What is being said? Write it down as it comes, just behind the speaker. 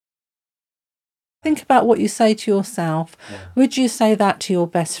Think about what you say to yourself. Yeah. Would you say that to your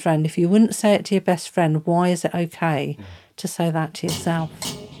best friend? If you wouldn't say it to your best friend, why is it okay to say that to yourself?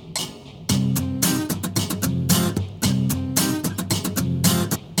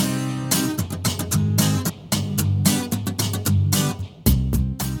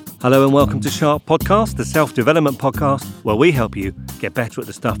 Hello and welcome to Sharp Podcast, the self-development podcast where we help you get better at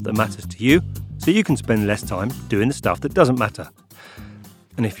the stuff that matters to you so you can spend less time doing the stuff that doesn't matter.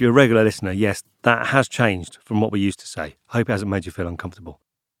 And if you're a regular listener, yes, that has changed from what we used to say. I hope it hasn't made you feel uncomfortable.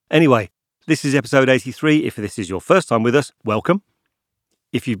 Anyway, this is episode 83. If this is your first time with us, welcome.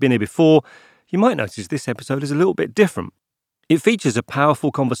 If you've been here before, you might notice this episode is a little bit different. It features a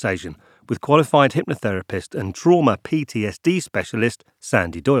powerful conversation with qualified hypnotherapist and trauma PTSD specialist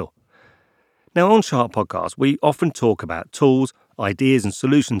Sandie Doyle. Now on Sharp Podcast, we often talk about tools, ideas and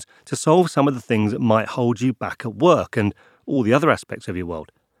solutions to solve some of the things that might hold you back at work and all the other aspects of your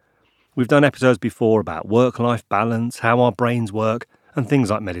world. We've done episodes before about work-life balance, how our brains work, and things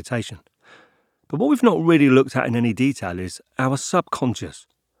like meditation. But what we've not really looked at in any detail is our subconscious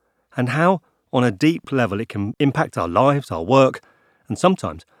and how, on a deep level, it can impact our lives, our work, and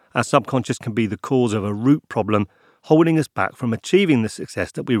sometimes our subconscious can be the cause of a root problem holding us back from achieving the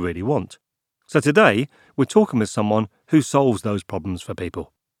success that we really want. So today, we're talking with someone who solves those problems for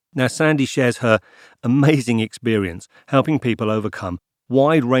people. Now, Sandie shares her amazing experience helping people overcome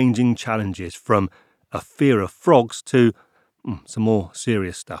wide-ranging challenges from a fear of frogs to some more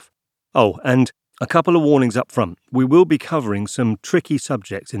serious stuff. Oh, and a couple of warnings up front. We will be covering some tricky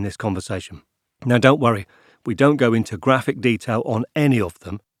subjects in this conversation. Now, don't worry, we don't go into graphic detail on any of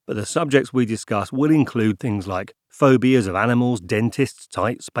them, but the subjects we discuss will include things like phobias of animals, dentists,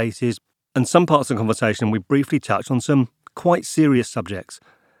 tight spaces, and some parts of the conversation we briefly touch on some quite serious subjects.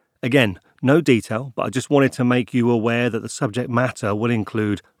 Again, no detail, but I just wanted to make you aware that the subject matter will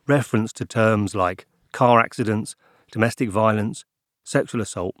include reference to terms like car accidents, domestic violence, sexual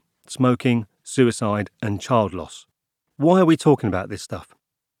assault, smoking, suicide, and child loss. Why are we talking about this stuff?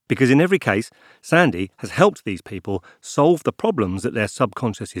 Because in every case, Sandie has helped these people solve the problems that their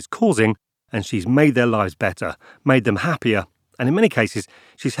subconscious is causing, and she's made their lives better, made them happier, and in many cases,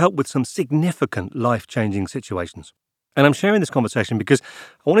 she's helped with some significant life-changing situations. And I'm sharing this conversation because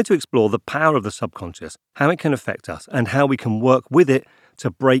I wanted to explore the power of the subconscious, how it can affect us, and how we can work with it to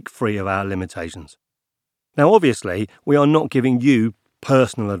break free of our limitations. Now, obviously, we are not giving you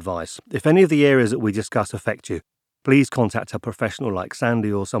personal advice. If any of the areas that we discuss affect you, please contact a professional like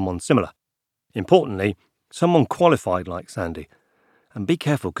Sandie or someone similar. Importantly, someone qualified like Sandie. And be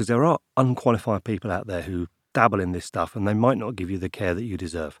careful, because there are unqualified people out there who dabble in this stuff and they might not give you the care that you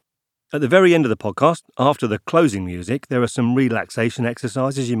deserve. At the very end of the podcast, after the closing music, there are some relaxation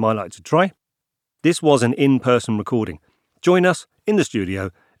exercises you might like to try. This was an in-person recording. Join us in the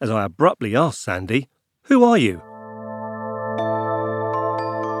studio as I abruptly ask Sandie, who are you?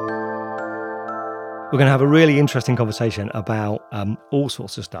 We're going to have a really interesting conversation about all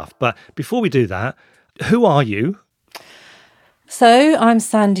sorts of stuff. But before we do that, who are you? So I'm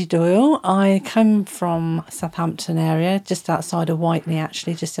Sandie Doyle. I come from Southampton area, just outside of Whiteley,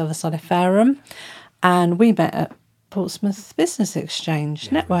 actually, just the other side of Fareham. And we met at Portsmouth Business Exchange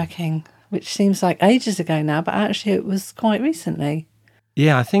networking, which seems like ages ago now, but actually it was quite recently.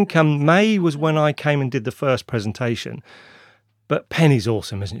 Yeah, I think May was when I came and did the first presentation. But Penny's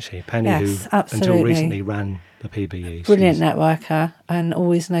awesome, isn't she? Penny, yes, who absolutely. until recently ran the PBE. Brilliant networker and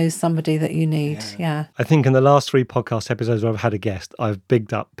always knows somebody that you need. Yeah. I think in the last 3 podcast episodes where I've had a guest, I've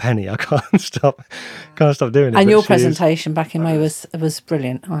bigged up Penny. I can't stop doing it. And your presentation back in May was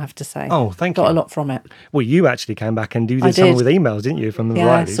brilliant, I have to say. Oh, thank you. Got a lot from it. Well, you actually came back and you did something with emails, didn't you? From the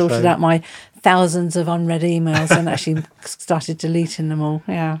Riley, sorted out my thousands of unread emails and actually started deleting them all.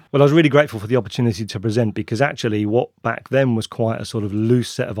 Yeah. Well, I was really grateful for the opportunity to present, because actually what back then was quite a sort of loose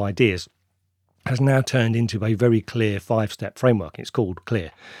set of ideas has now turned into a very clear 5-step framework. It's called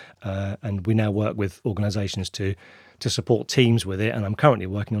CLEAR. And we now work with organisations to support teams with it. And I'm currently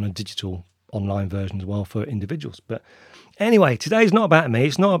working on a digital online version as well for individuals. But anyway, today's not about me.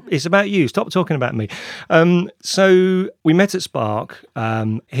 It's about you. Stop talking about me. So we met at Spark.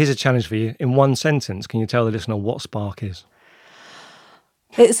 Here's a challenge for you. In one sentence, can you tell the listener what Spark is?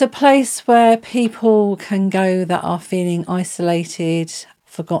 It's a place where people can go that are feeling isolated,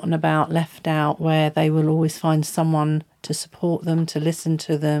 forgotten about, left out, where they will always find someone to support them, to listen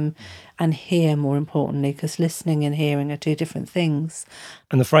to them and hear, more importantly, because listening and hearing are 2 different things.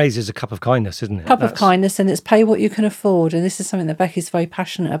 And the phrase is a cup of kindness, isn't it? Cup of kindness, and it's pay what you can afford. And this is something that Becky's very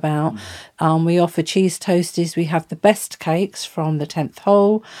passionate about. We offer cheese toasties. We have the best cakes from the 10th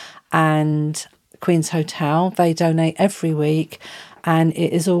Hole and Queen's Hotel. They donate every week. And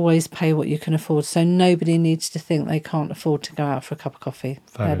it is always pay what you can afford. So nobody needs to think they can't afford to go out for a cup of coffee.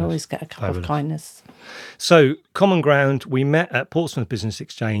 Fabulous. They'll always get a cup of kindness. So, Common Ground, we met at Portsmouth Business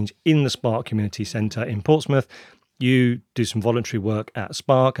Exchange in the Spark Community Centre in Portsmouth. You do some voluntary work at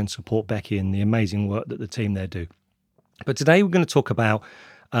Spark and support Becky in the amazing work that the team there do. But today we're going to talk about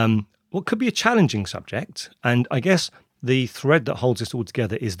what could be a challenging subject. And I guess the thread that holds this all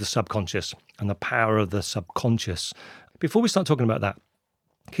together is the subconscious and the power of the subconscious. Before we start talking about that,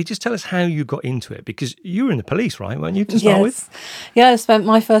 can you just tell us how you got into it? Because you were in the police, right? Weren't you, to start with? Yeah, I spent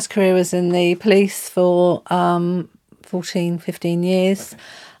my first career was in the police for 14, 15 years.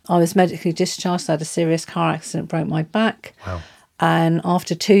 I was medically discharged. I had a serious car accident, broke my back. Wow. And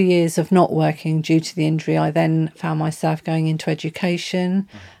after 2 years of not working due to the injury, I then found myself going into education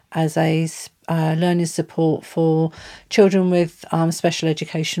as a learning support for children with special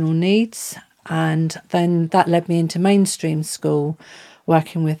educational needs. And then that led me into mainstream school,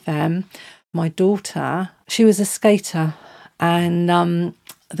 working with them. My daughter, she was a skater, and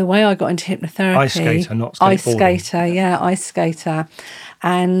the way I got into hypnotherapy... Ice skater, not skateboarding. Ice skater.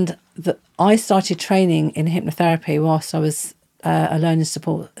 And I started training in hypnotherapy whilst I was a learning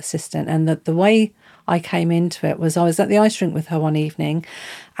support assistant. And the way I came into it was I was at the ice rink with her one evening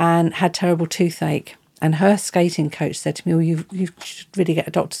and had terrible toothache. And her skating coach said to me, well, you should really get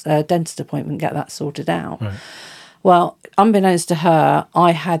a dentist appointment, get that sorted out. Right. Well, unbeknownst to her,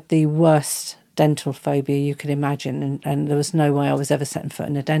 I had the worst dental phobia you could imagine, and there was no way I was ever setting foot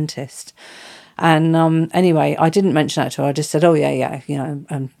in a dentist. And anyway, I didn't mention that to her. I just said, oh, yeah,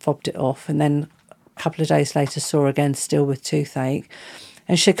 and fobbed it off. And then a couple of days later, saw her again, still with toothache.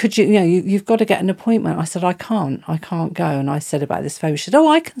 And she said, could you've got to get an appointment. I said, I can't go. And I said about this phobia. She said, oh,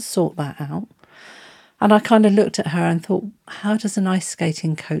 I can sort that out. And I kind of looked at her and thought, how does an ice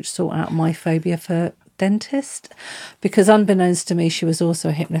skating coach sort out my phobia for dentist? Because unbeknownst to me, she was also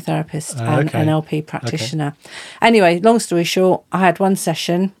a hypnotherapist and NLP practitioner. Okay. Anyway, long story short, I had one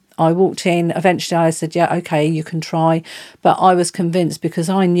session. I walked in. Eventually, I said, yeah, okay, you can try. But I was convinced, because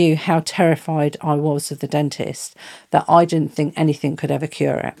I knew how terrified I was of the dentist, that I didn't think anything could ever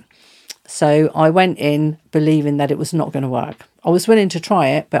cure it. So I went in believing that it was not going to work. I was willing to try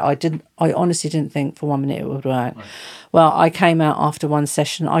it, but I honestly didn't think for 1 minute it would work. Right. Well, I came out after one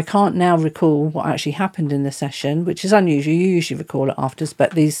session. I can't now recall what actually happened in the session, which is unusual. You usually recall it afterwards,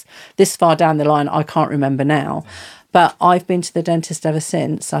 but this far down the line, I can't remember now. But I've been to the dentist ever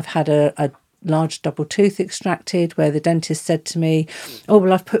since. I've had a large double tooth extracted, where the dentist said to me, oh,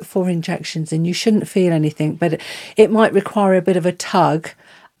 well, I've put 4 injections in. You shouldn't feel anything, but it might require a bit of a tug.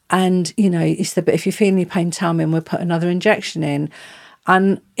 And, he said, but if you feel any pain, tell me and we'll put another injection in.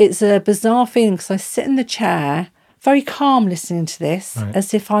 And it's a bizarre feeling, because I sit in the chair, very calm, listening to this, right,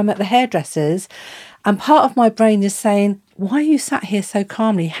 as if I'm at the hairdresser's. And part of my brain is saying, why are you sat here so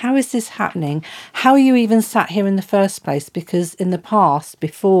calmly? How is this happening? How are you even sat here in the first place? Because in the past,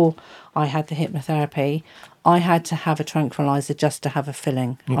 before I had the hypnotherapy, I had to have a tranquilizer just to have a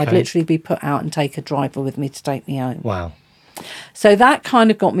filling. Okay. I'd literally be put out and take a driver with me to take me home. Wow. So that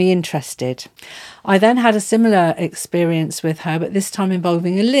kind of got me interested. I then had a similar experience with her, but this time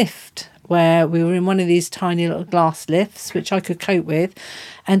involving a lift, where we were in one of these tiny little glass lifts, which I could cope with,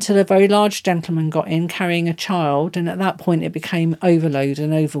 until a very large gentleman got in carrying a child. And at that point, it became overload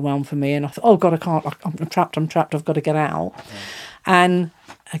and overwhelm for me. And I thought, oh, God, I can't, I'm trapped, I've got to get out. Yeah. And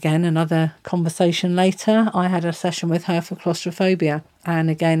again, another conversation later, I had a session with her for claustrophobia. And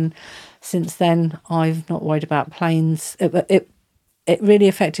again, since then, I've not worried about planes. It really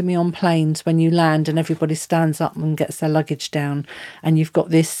affected me on planes when you land and everybody stands up and gets their luggage down, and you've got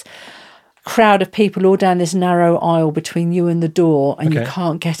this crowd of people all down this narrow aisle between you and the door, and you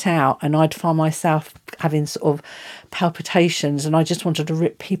can't get out. And I'd find myself having sort of palpitations, and I just wanted to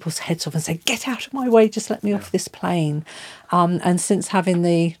rip people's heads off and say, get out of my way, just let me off this plane. And since having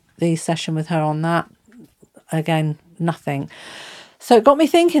the session with her on that, again, nothing. So it got me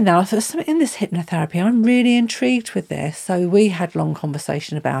thinking now, I thought, there's something in this hypnotherapy. I'm really intrigued with this. So we had a long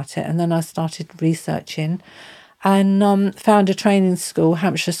conversation about it. And then I started researching and found a training school,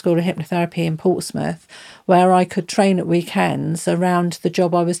 Hampshire School of Hypnotherapy in Portsmouth, where I could train at weekends around the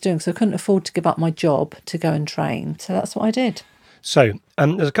job I was doing. So I couldn't afford to give up my job to go and train. So that's what I did. So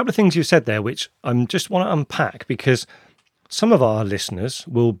there's a couple of things you said there, which I just want to unpack, because some of our listeners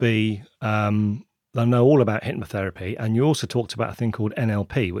will be... they'll know all about hypnotherapy, and you also talked about a thing called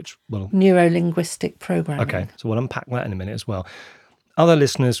NLP, which will... Neuro-linguistic programming. Okay, so we'll unpack that in a minute as well. Other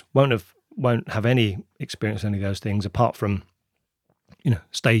listeners won't have any experience with any of those things, apart from,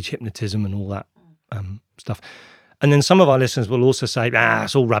 stage hypnotism and all that stuff. And then some of our listeners will also say,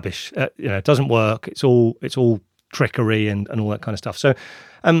 it's all rubbish. It doesn't work. It's all trickery and all that kind of stuff. So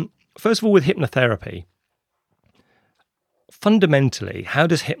first of all, with hypnotherapy, fundamentally, how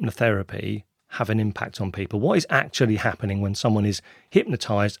does hypnotherapy have an impact on people? What is actually happening when someone is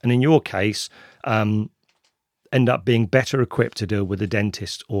hypnotized and, in your case, end up being better equipped to deal with a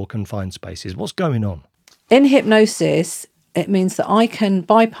dentist or confined spaces? What's going on? In hypnosis, it means that I can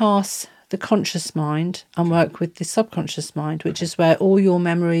bypass the conscious mind and work with the subconscious mind, which is where all your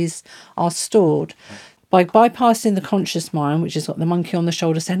memories are stored. By bypassing the conscious mind, which has got the monkey on the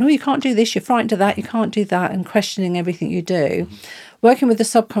shoulder saying, oh, you can't do this, you're frightened of that, you can't do that, and questioning everything you do, working with the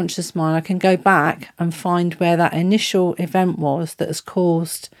subconscious mind, I can go back and find where that initial event was that has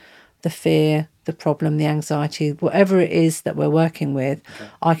caused the fear, the problem, the anxiety, whatever it is that we're working with.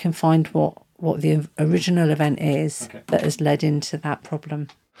 I can find what the original event is that has led into that problem.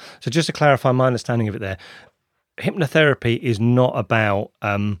 So just to clarify my understanding of it there, hypnotherapy is not about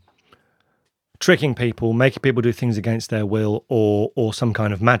tricking people, making people do things against their will or some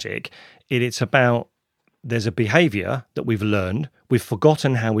kind of magic. It's about, there's a behaviour that we've learned, we've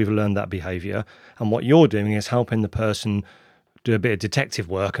forgotten how we've learned that behaviour, and what you're doing is helping the person do a bit of detective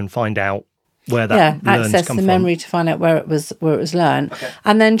work and find out where that access the memory to find out where it was learned,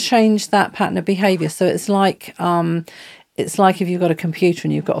 and then change that pattern of behaviour. So it's like if you've got a computer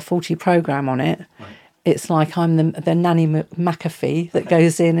and you've got a faulty program on it. Right. It's like I'm the nanny McAfee that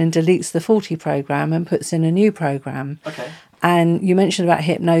goes in and deletes the faulty program and puts in a new program. And you mentioned about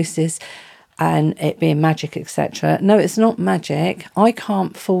hypnosis and it being magic, etc. No, it's not magic. I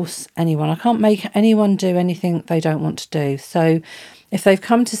can't force anyone. I can't make anyone do anything they don't want to do. So if they've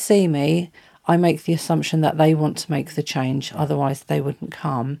come to see me, I make the assumption that they want to make the change. Otherwise, they wouldn't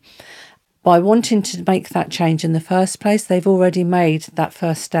come. By wanting to make that change in the first place, they've already made that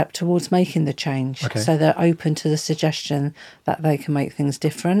first step towards making the change. So they're open to the suggestion that they can make things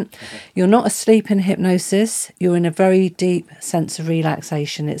different. You're not asleep in hypnosis. You're in a very deep sense of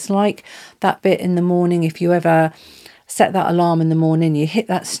relaxation. It's like that bit in the morning, if you ever set that alarm in the morning, you hit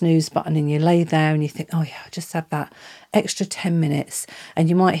that snooze button and you lay there and you think, oh yeah, I just had that extra 10 minutes, and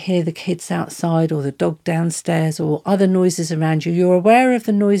you might hear the kids outside or the dog downstairs or other noises around you. You're aware of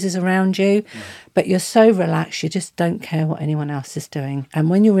the noises around you, but you're so relaxed you just don't care what anyone else is doing. And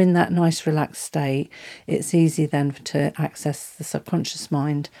when you're in that nice relaxed state, it's easy then to access the subconscious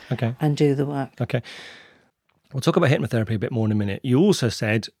mind and do the work. We'll talk about hypnotherapy a bit more in a minute. You also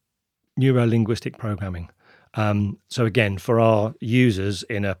said neuro-linguistic programming. So again, for our users,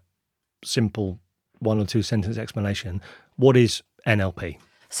 in a simple 1 or 2 sentence explanation, what is NLP?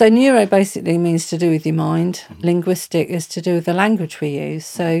 So neuro basically means to do with your mind. Linguistic is to do with the language we use.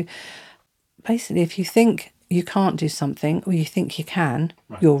 So basically, if you think you can't do something or you think you can,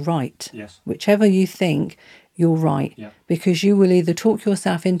 you're right. Whichever you think, you're right. Because you will either talk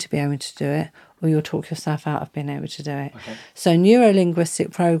yourself into being able to do it or you'll talk yourself out of being able to do it. So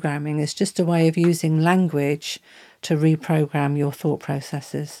neuro-linguistic programming is just a way of using language to reprogram your thought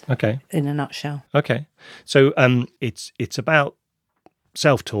processes. In a nutshell. So it's about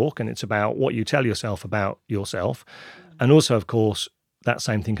self-talk, and it's about what you tell yourself about yourself. And also, of course, that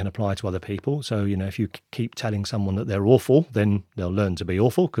same thing can apply to other people. So, if you keep telling someone that they're awful, then they'll learn to be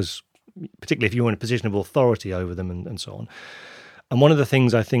awful, because particularly if you're in a position of authority over them and so on. And one of the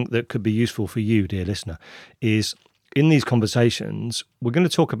things I think that could be useful for you, dear listener, is in these conversations, we're going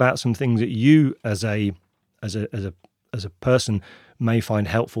to talk about some things that you as a person may find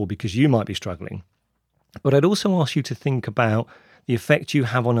helpful because you might be struggling. But I'd also ask you to think about the effect you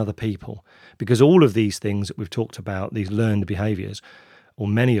have on other people, because all of these things that we've talked about, these learned behaviours, or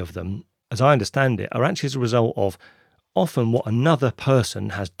many of them, as I understand it, are actually as a result of often what another person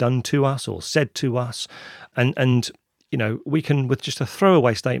has done to us or said to us. And we can, with just a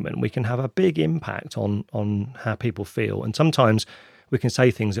throwaway statement, we can have a big impact on how people feel. And sometimes we can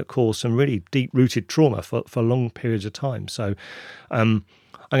say things that cause some really deep-rooted trauma for long periods of time. So I'm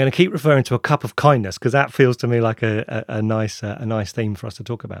going to keep referring to a cup of kindness, because that feels to me like a nice theme for us to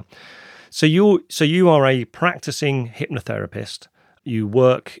talk about. So you are a practicing hypnotherapist. You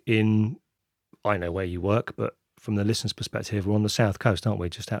work in, I know where you work, but from the listener's perspective, we're on the south coast, aren't we?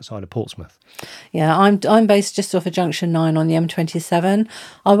 Just outside of Portsmouth. Yeah, I'm based just off of Junction 9 on the M27.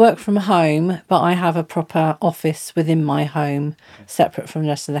 I work from home, but I have a proper office within my home, separate from the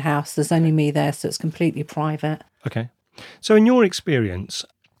rest of the house. There's only me there, so it's completely private. So in your experience,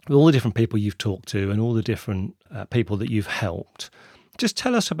 with all the different people you've talked to and all the different people that you've helped, just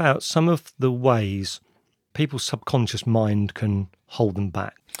tell us about some of the ways people's subconscious mind can hold them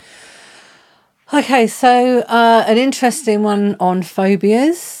back. Okay, so an interesting one on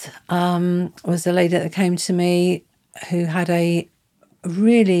phobias was a lady that came to me who had a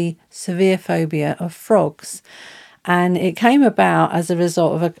really severe phobia of frogs. And it came about as a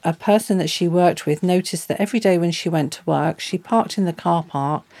result of a person that she worked with noticed that every day when she went to work, she parked in the car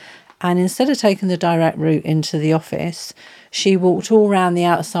park, and instead of taking the direct route into the office, she walked all around the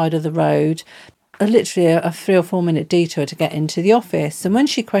outside of the road, literally a 3 or 4 minute detour to get into the office. And when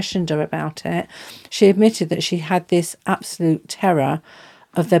she questioned her about it, she admitted that she had this absolute terror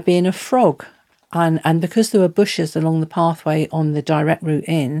of there being a frog. And because there were bushes along the pathway on the direct route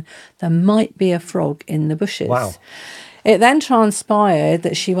in, there might be a frog in the bushes. Wow. It then transpired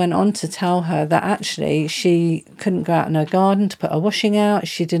that she went on to tell her that actually she couldn't go out in her garden to put her washing out.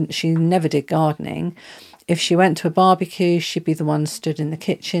 She never did gardening. If she went to a barbecue, she'd be the one stood in the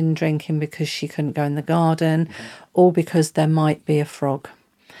kitchen drinking because she couldn't go in the garden, or because there might be a frog.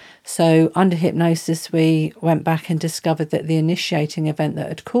 So under hypnosis, we went back and discovered that the initiating event that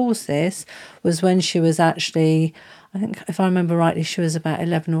had caused this was when she was actually, I think if I remember rightly, she was about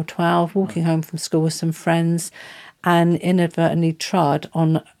 11 or 12, walking home from school with some friends, and inadvertently trod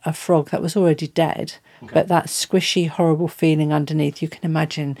on a frog that was already dead. Okay. But that squishy, horrible feeling underneath, you can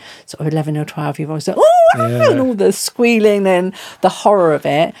imagine sort of 11 or 12-year-olds like, and all the squealing and the horror of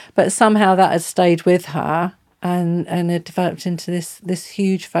it. But somehow that had stayed with her and it developed into this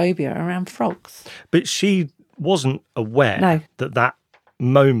huge phobia around frogs. But she wasn't aware that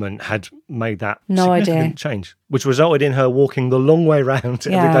moment had made that significant change, which resulted in her walking the long way round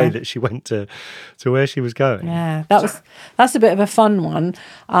every day that she went to where she was going. Yeah, that's a bit of a fun one.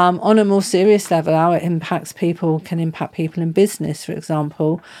 On a more serious level, how it can impact people in business, for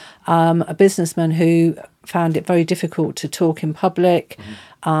example. A businessman who found it very difficult to talk in public,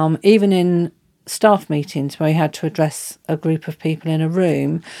 even in staff meetings where he had to address a group of people in a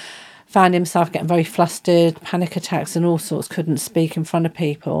room, found himself getting very flustered, panic attacks and all sorts, couldn't speak in front of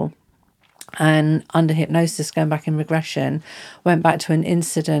people. And under hypnosis, going back in regression, went back to an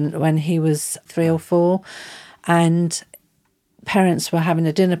incident when he was 3 or 4, and parents were having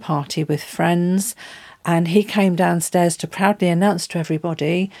a dinner party with friends, and he came downstairs to proudly announce to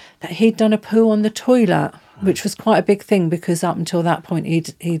everybody that he'd done a poo on the toilet, which was quite a big thing because up until that point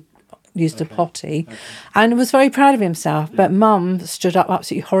he'd used a potty, and was very proud of himself. But Mum stood up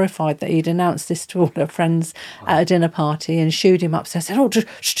absolutely horrified that he'd announced this to all her friends at a dinner party and shooed him upstairs, said,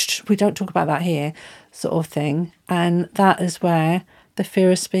 just, we don't talk about that here, sort of thing. And that is where the fear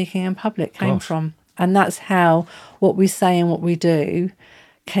of speaking in public came from. And that's how what we say and what we do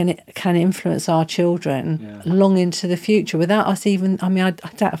can influence our children long into the future without us even, I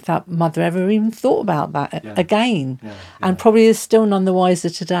doubt if that mother ever even thought about that again, and probably is still none the wiser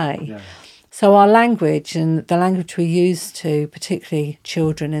today. So our language and the language we use to particularly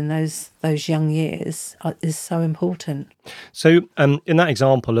children in those young years is so important. So in that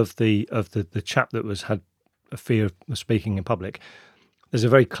example of the chap that had a fear of speaking in public, there's a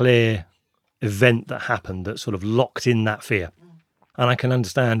very clear event that happened that sort of locked in that fear. And I can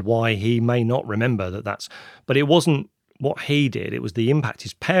understand why he may not remember that's... But it wasn't what he did, it was the impact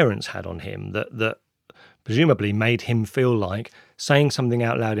his parents had on him that presumably made him feel like saying something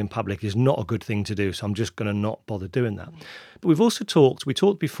out loud in public is not a good thing to do, so I'm just going to not bother doing that. But we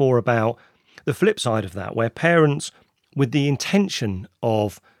talked before about the flip side of that, where parents, with the intention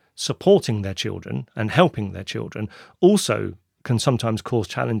of supporting their children and helping their children, also can sometimes cause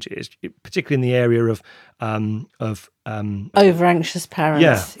challenges, particularly in the area of over anxious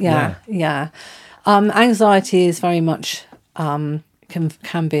parents. Anxiety is very much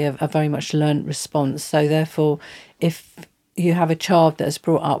can be a very much learnt response. So therefore, if you have a child that's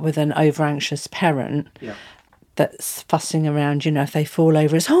brought up with an over anxious parent that's fussing around, if they fall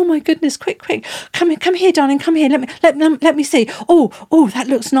over, it's, oh my goodness, quick, come here, darling, come here, let me see. Oh, that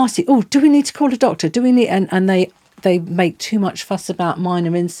looks nasty. Oh, do we need to call a doctor? Do we need? And they make too much fuss about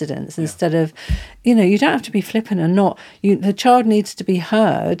minor incidents instead of, you don't have to be flippant and not. The child needs to be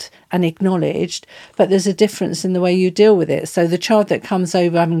heard and acknowledged, but there's a difference in the way you deal with it. So the child that comes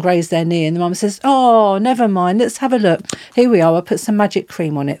over having grazed their knee and the mum says, oh, never mind, let's have a look. Here we are, I'll put some magic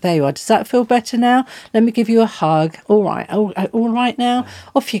cream on it. There you are. Does that feel better now? Let me give you a hug. All right. All right now?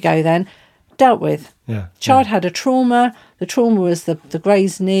 Off you go then. Dealt with. Child had a trauma. The trauma was the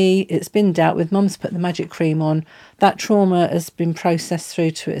grazed knee. It's been dealt with. Mum's put the magic cream on. That trauma has been processed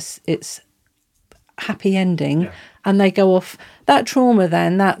through to its happy ending, and they go off. That trauma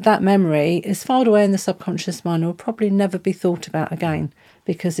then, that memory is filed away in the subconscious mind and will probably never be thought about again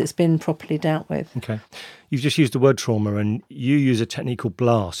because it's been properly dealt with. Okay. You've just used the word trauma, and you use a technique called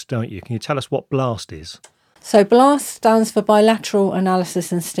BLAST, don't you? Can you tell us what BLAST is? So BLAST stands for Bilateral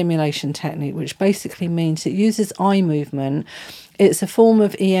Analysis and Stimulation Technique, which basically means it uses eye movement. It's a form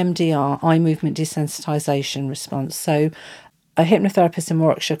of EMDR, eye movement desensitization response. So a hypnotherapist in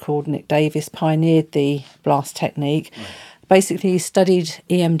Warwickshire called Nick Davis pioneered the blast technique. Right. Basically, he studied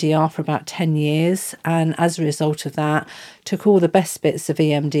EMDR for about 10 years, and as a result of that, took all the best bits of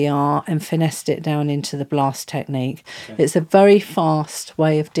EMDR and finessed it down into the blast technique. Okay. It's a very fast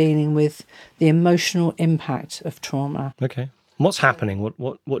way of dealing with the emotional impact of trauma. Okay. What's happening?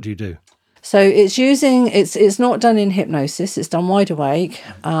 What do you do? So it's not done in hypnosis. It's done wide awake.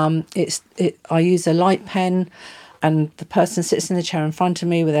 I use a light pen, and the person sits in the chair in front of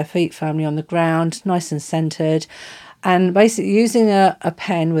me with their feet firmly on the ground, nice and centered. And basically using a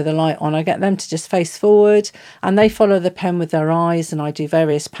pen with a light on, I get them to just face forward and they follow the pen with their eyes, and I do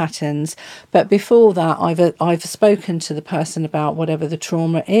various patterns. But before that, I've spoken to the person about whatever the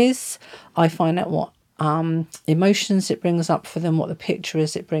trauma is. I find out what emotions it brings up for them, what the picture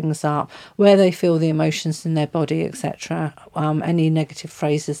is it brings up, where they feel the emotions in their body, etc. Any negative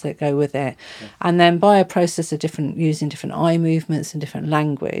phrases that go with it. Yeah. And then by a process of using different eye movements and different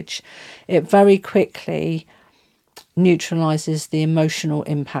language, it very quickly neutralizes the emotional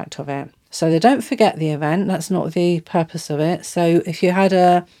impact of it. So they don't forget the event. That's not the purpose of it. So if you had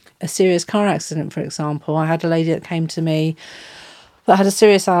a serious car accident, for example, I had a lady that came to me that had a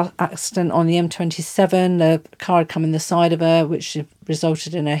serious accident on the M27. The car had come in the side of her, which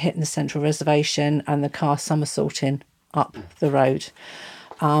resulted in her hitting the central reservation and the car somersaulting up the road.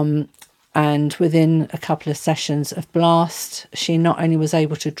 And within a couple of sessions of blast, she not only was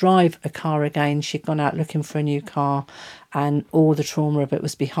able to drive a car again, she'd gone out looking for a new car, and all the trauma of it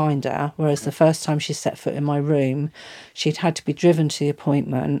was behind her. Whereas the first time she set foot in my room, she'd had to be driven to the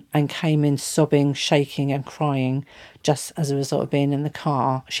appointment and came in sobbing, shaking and crying just as a result of being in the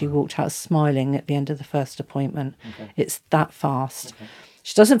car. She walked out smiling at the end of the first appointment. Okay. It's that fast. Okay.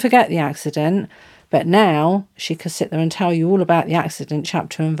 She doesn't forget the accident, but now she could sit there and tell you all about the accident,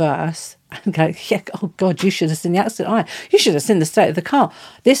 chapter and verse, and go, yeah, oh God, you should have seen the accident. You should have seen the state of the car.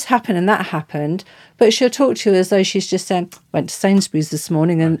 This happened and that happened. But she'll talk to you as though she's just saying, went to Sainsbury's this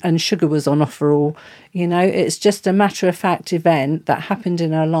morning and sugar was on offer all. You know, it's just a matter-of-fact event that happened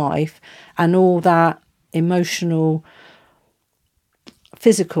in her life, and all that emotional,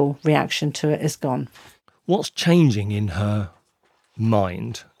 physical reaction to it is gone. What's changing in her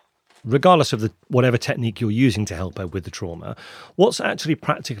mind, regardless of whatever technique you're using to help her with the trauma? What's actually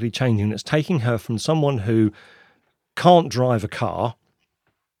practically changing that's taking her from someone who can't drive a car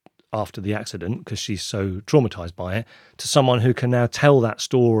after the accident because she's so traumatized by it, to someone who can now tell that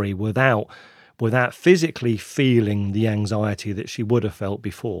story without physically feeling the anxiety that she would have felt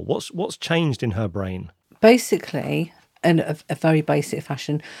before? What's changed in her brain? Basically, in a very basic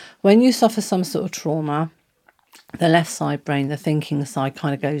fashion, when you suffer some sort of trauma, the left side brain, the thinking side,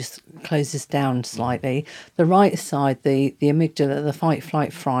 kind of closes down slightly. The right side, the amygdala, the fight,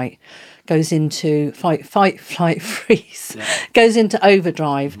 flight, fright, goes into fight, flight, freeze, goes into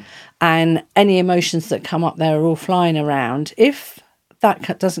overdrive, and any emotions that come up there are all flying around. If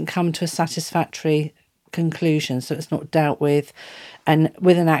that doesn't come to a satisfactory conclusion, so it's not dealt with, and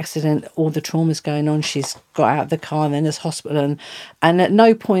with an accident, all the trauma's going on, she's got out of the car and then there's hospital, and at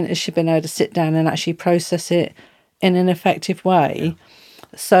no point has she been able to sit down and actually process it in an effective way.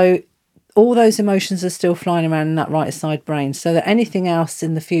 Yeah. So all those emotions are still flying around in that right side brain, so that anything else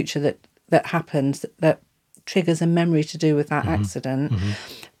in the future that happens that triggers a memory to do with that accident,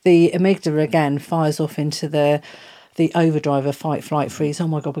 the amygdala again fires off into the overdrive of fight, flight, freeze. Oh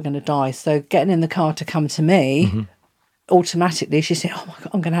my God, we're going to die. So getting in the car to come to me, automatically she's saying, oh my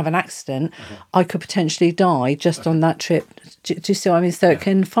God, I'm going to have an accident. I could potentially die just on that trip. Do you see what I mean? So it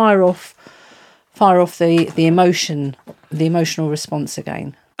can fire off the emotional response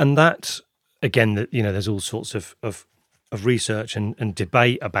again. And that, again, there's all sorts of research and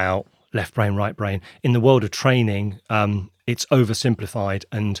debate about left brain, right brain. In the world of training, it's oversimplified,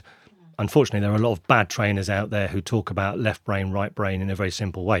 and unfortunately there are a lot of bad trainers out there who talk about left brain, right brain in a very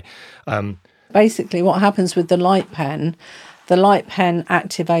simple way. Basically what happens with the light pen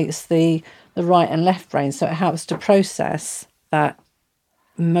activates the right and left brain, so it helps to process that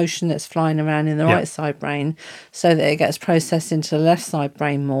emotion that's flying around in the right side brain, so that it gets processed into the left side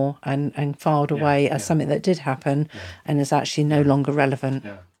brain more and filed away as something that did happen and is actually no longer relevant.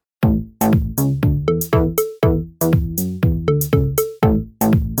 Yeah.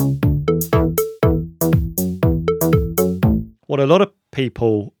 What a lot of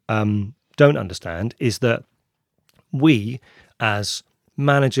people don't understand is that we, as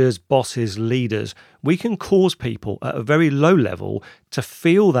managers, bosses, leaders, we can cause people at a very low level to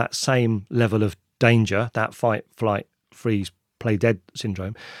feel that same level of danger, that fight, flight, freeze, play dead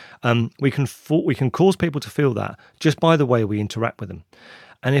syndrome. We can cause people to feel that just by the way we interact with them.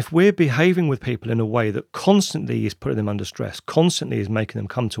 And if we're behaving with people in a way that constantly is putting them under stress, constantly is making them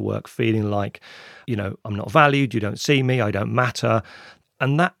come to work feeling like, I'm not valued, you don't see me, I don't matter,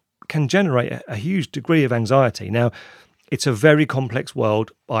 and that can generate a huge degree of anxiety. Now, it's a very complex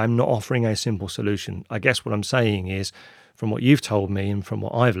world. I'm not offering a simple solution. I guess what I'm saying is, from what you've told me and from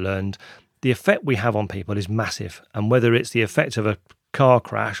what I've learned, the effect we have on people is massive. And whether it's the effect of a car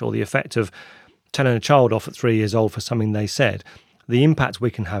crash or the effect of telling a child off at 3 years old for something they said, the impact we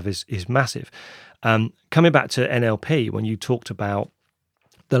can have is massive. Coming back to NLP, when you talked about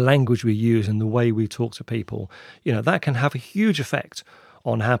the language we use and the way we talk to people, that can have a huge effect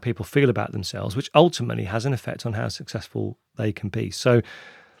on how people feel about themselves, which ultimately has an effect on how successful they can be. So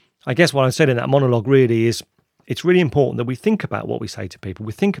I guess what I said in that monologue really is, it's really important that we think about what we say to people.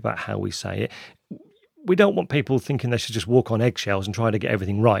 We think about how we say it. We don't want people thinking they should just walk on eggshells and try to get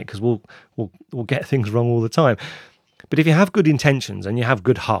everything right, because we'll get things wrong all the time. But if you have good intentions and you have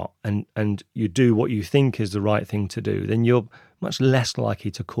good heart and you do what you think is the right thing to do, then you're much less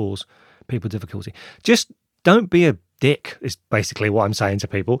likely to cause people difficulty. Just don't be a dick is basically what I'm saying to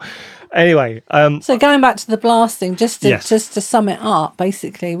people. Anyway. So going back to the blasting, just to sum it up,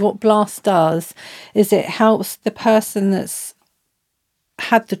 basically what blast does is it helps the person that's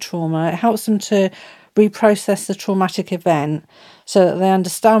had the trauma, it helps them to reprocess the traumatic event so that they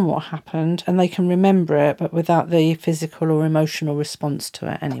understand what happened and they can remember it, but without the physical or emotional response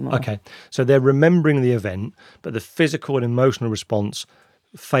to it anymore. Okay, so they're remembering the event, but the physical and emotional response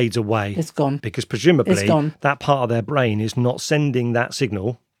fades away. It's gone. Because presumably that part of their brain is not sending that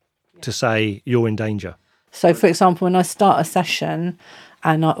signal to say you're in danger. So, for example, when I start a session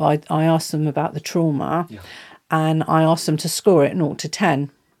and I ask them about the trauma, and I ask them to score it 0 to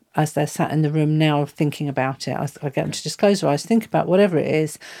 10, as they're sat in the room now thinking about it. I get them to just close their eyes, think about whatever it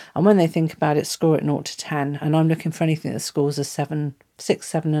is, and when they think about it, score it 0 to 10. And I'm looking for anything that scores a 7, 6,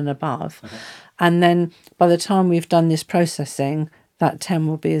 7 and above. Okay. And then by the time we've done this processing, that 10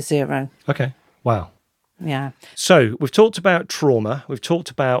 will be a 0. Okay. Wow. Yeah. So we've talked about trauma. We've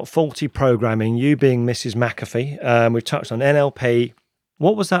talked about faulty programming, you being Mrs. McAfee. We've touched on NLP.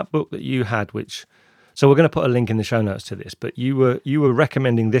 What was that book that you had, which... So we're going to put a link in the show notes to this, but you were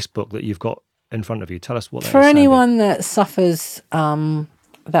recommending this book that you've got in front of you. Tell us what that is. For anyone that suffers,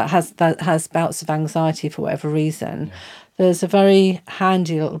 that has bouts of anxiety for whatever reason, there's a very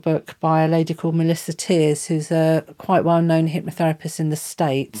handy little book by a lady called Melissa Tears, who's a quite well-known hypnotherapist in the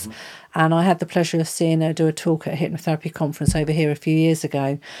States. Mm-hmm. And I had the pleasure of seeing her do a talk at a hypnotherapy conference over here a few years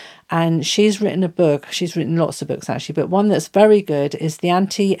ago. And she's written a book. She's written lots of books, actually. But one that's very good is the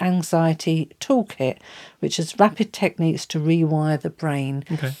Anti-Anxiety Toolkit, which is rapid techniques to rewire the brain.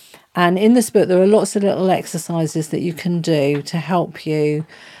 Okay. And in this book, there are lots of little exercises that you can do to help you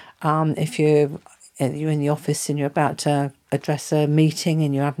if you're in the office and you're about to address a meeting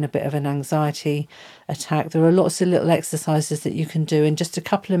and you're having a bit of an anxiety attack. There are lots of little exercises that you can do in just a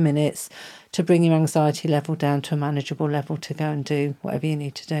couple of minutes to bring your anxiety level down to a manageable level to go and do whatever you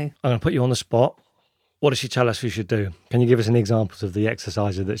need to do. I'm going to put you on the spot. What does she tell us we should do? Can you give us an example of the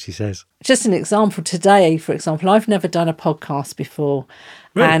exercises that she says? Just an example today, for example, I've never done a podcast before.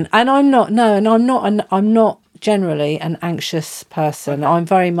 Really? And I'm not generally an anxious person. Okay. I'm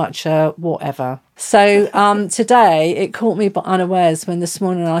very much a whatever. So today it caught me unawares when this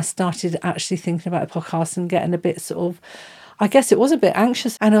morning I started actually thinking about a podcast and getting a bit sort of, I guess it was a bit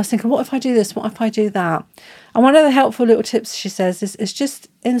anxious. And I was thinking, what if I do this? What if I do that? And one of the helpful little tips she says is just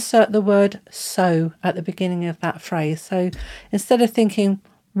insert the word so at the beginning of that phrase. So instead of thinking,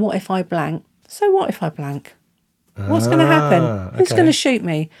 what if I blank? So what if I blank? What's going to happen? Who's going to shoot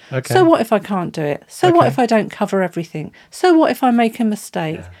me? Okay. So what if I can't do it? So what if I don't cover everything? So what if I make a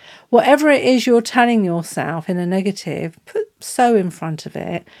mistake? Yeah. Whatever it is you're telling yourself in a negative, put so in front of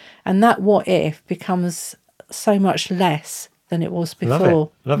it, and that what if becomes so much less than it was before.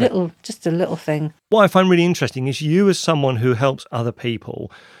 Love it. Just a little thing. What I find really interesting is you, as someone who helps other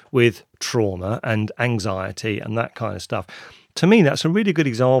people with trauma and anxiety and that kind of stuff, to me that's a really good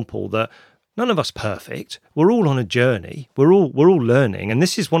example that none of us perfect. We're all on a journey. We're all learning. And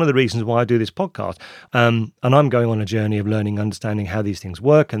this is one of the reasons why I do this podcast. And I'm going on a journey of learning, understanding how these things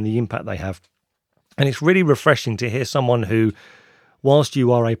work and the impact they have. And it's really refreshing to hear someone who, whilst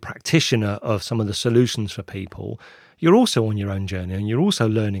you are a practitioner of some of the solutions for people, you're also on your own journey and you're also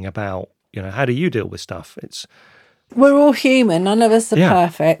learning about, how do you deal with stuff? We're all human. None of us are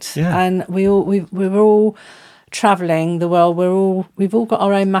perfect. Yeah. And we're all travelling the world, we've all got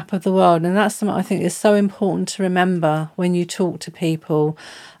our own map of the world, and that's something I think is so important to remember when you talk to people.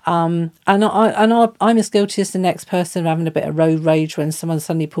 And I'm as guilty as the next person of having a bit of road rage when someone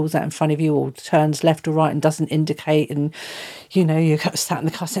suddenly pulls out in front of you or turns left or right and doesn't indicate, and you sat in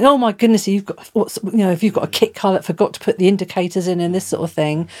the car saying, "Oh my goodness, if you've got a kit car that forgot to put the indicators in and this sort of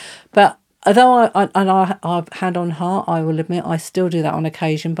thing." But although I hand on heart, I will admit I still do that on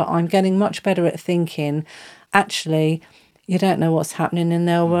occasion, but I'm getting much better at thinking, actually, you don't know what's happening in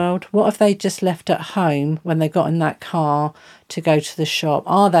their world. What have they just left at home when they got in that car to go to the shop?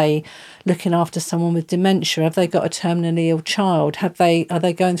 Are they looking after someone with dementia? Have they got a terminally ill child? Are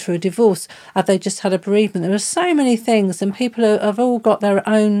they going through a divorce? Have they just had a bereavement? There are so many things, and people have all got their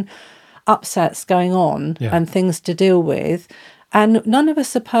own upsets going on and things to deal with. And none of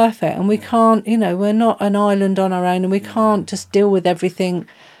us are perfect, and we can't, we're not an island on our own, and we can't just deal with everything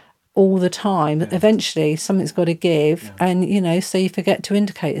all the time. Eventually something's got to give, and so you forget to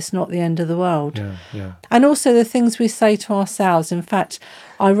indicate it's not the end of the world. And also the things we say to ourselves. In fact,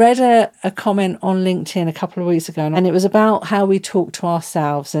 I read a comment on LinkedIn a couple of weeks ago, and it was about how we talk to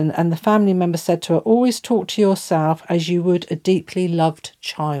ourselves, and the family member said to her, always talk to yourself as you would a deeply loved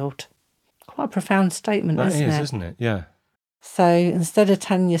child. Quite a profound statement, isn't it? Yeah. So instead of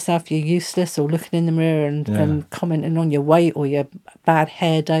telling yourself you're useless or looking in the mirror and commenting on your weight or your bad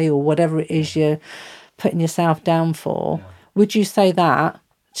hair day or whatever it is you're putting yourself down for, would you say that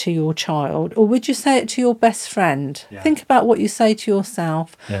to your child, or would you say it to your best friend? Think about what you say to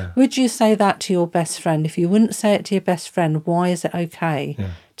yourself. Would you say that to your best friend? If you wouldn't say it to your best friend, why is it okay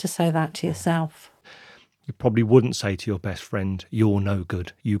to say that to yourself? You probably wouldn't say to your best friend, "You're no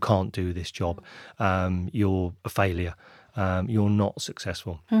good, you can't do this job, you're a failure, you're not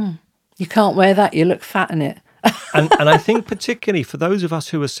successful." You can't wear that, you look fat in it. and I think particularly for those of us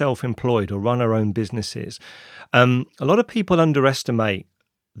who are self-employed or run our own businesses, a lot of people underestimate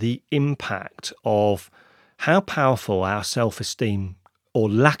the impact of how powerful our self-esteem or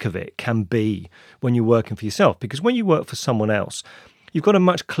lack of it can be when you're working for yourself. Because when you work for someone else, you've got a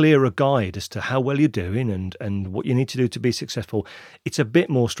much clearer guide as to how well you're doing and what you need to do to be successful. It's a bit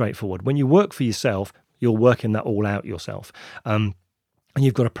more straightforward. When you work for yourself, you're working that all out yourself. And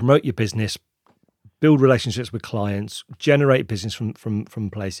you've got to promote your business, build relationships with clients, generate business from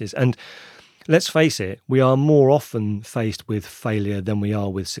places. And let's face it, we are more often faced with failure than we are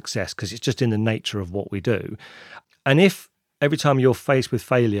with success, because it's just in the nature of what we do. And if every time you're faced with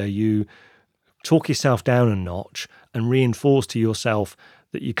failure, you talk yourself down a notch and reinforce to yourself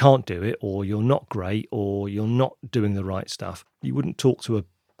that you can't do it, or you're not great, or you're not doing the right stuff, you wouldn't talk to a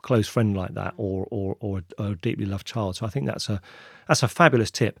close friend like that, or a deeply loved child. So I think that's a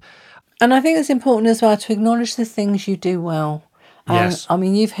fabulous tip. And I think it's important as well to acknowledge the things you do well. Yes. I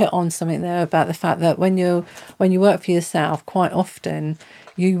mean, you've hit on something there about the fact that when you work for yourself, quite often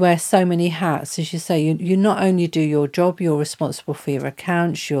you wear so many hats. As you say, you not only do your job, you're responsible for your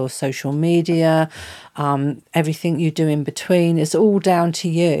accounts, your social media, everything you do in between. It's all down to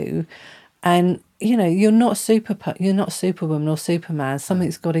you. And you're not Superwoman or Superman.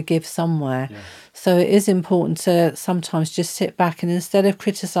 Something's got to give somewhere. So it is important to sometimes just sit back and, instead of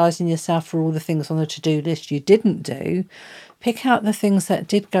criticising yourself for all the things on the to-do list you didn't do, pick out the things that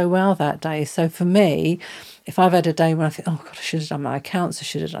did go well that day. So for me, if I've had a day where I think, oh God, I should have done my accounts, I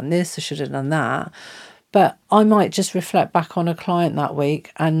should have done this, I should have done that, but I might just reflect back on a client that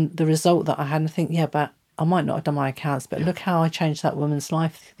week and the result that I had and think, but I might not have done my accounts, but look how I changed that woman's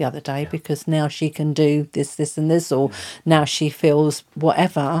life the other day, because now she can do this, this and this, or now she feels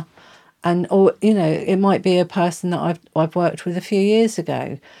whatever. And, or, it might be a person that I've worked with a few years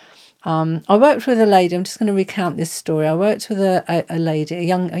ago. I worked with a lady. I'm just going to recount this story. I worked with a lady, a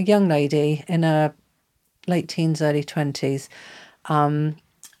young lady in her late teens, early 20s.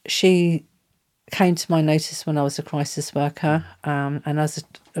 She came to my notice when I was a crisis worker, and as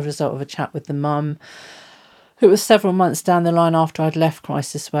a result of a chat with the mum, it was several months down the line after I'd left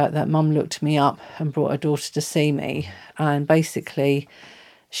crisis work that mum looked me up and brought her daughter to see me. And basically,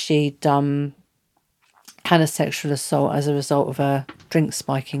 she'd had a sexual assault as a result of a drink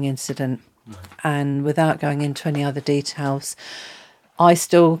spiking incident. And without going into any other details, I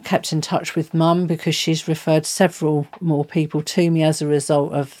still kept in touch with mum because she's referred several more people to me as a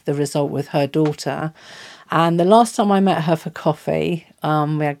result of the result with her daughter. And the last time I met her for coffee,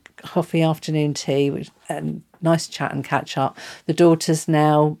 we had coffee, afternoon tea, and nice chat and catch up. The daughter's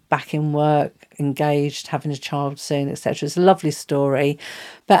now back in work, engaged, having a child soon, etc. It's a lovely story.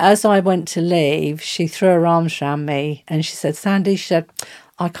 But as I went to leave, she threw her arms around me and she said, "Sandie," she said,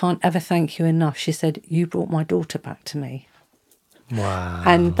 "I can't ever thank you enough." She said, "You brought my daughter back to me." Wow.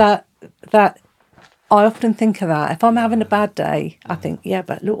 And that I often think of that. If I'm having a bad day, I think, yeah,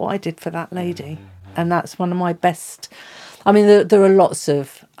 but look what I did for that lady. And that's one of my best. I mean, there are lots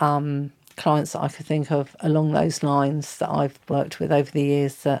of clients that I could think of along those lines that I've worked with over the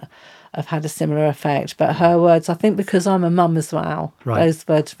years that have had a similar effect. But her words, I think because I'm a mum as well, those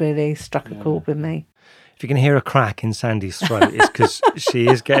words really struck a chord with me. If you can hear a crack in Sandie's throat, it's because she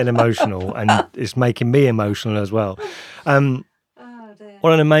is getting emotional, and it's making me emotional as well.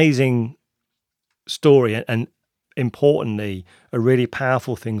 What an amazing story, and importantly, a really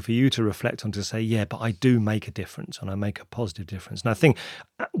powerful thing for you to reflect on, to say, yeah, but I do make a difference, and I make a positive difference. And I think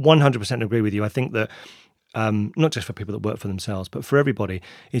 100% agree with you. I think that not just for people that work for themselves, but for everybody,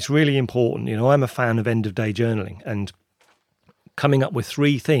 it's really important. You know, I'm a fan of end of day journaling and coming up with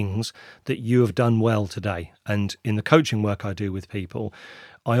 3 things that you have done well today. And in the coaching work I do with people,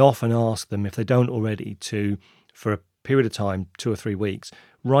 I often ask them, if they don't already, to, for a period of time, 2 or 3 weeks,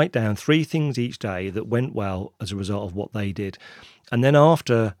 write down 3 things each day that went well as a result of what they did. And then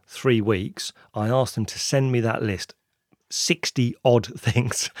after 3 weeks, I ask them to send me that list, 60 odd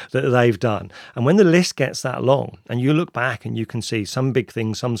things that they've done. And when the list gets that long and you look back and you can see some big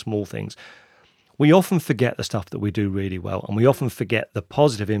things, some small things, we often forget the stuff that we do really well, and we often forget the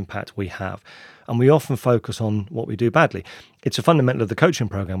positive impact we have, and we often focus on what we do badly. It's a fundamental of the coaching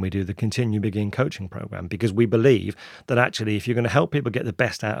program we do, the Continue Begin coaching program, because we believe that actually if you're going to help people get the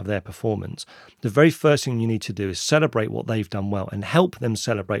best out of their performance, the very first thing you need to do is celebrate what they've done well and help them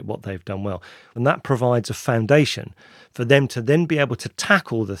celebrate what they've done well. And that provides a foundation for them to then be able to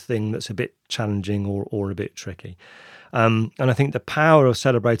tackle the thing that's a bit challenging or a bit tricky. And I think the power of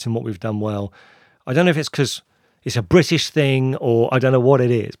celebrating what we've done well, I don't know if it's because it's a British thing or I don't know what it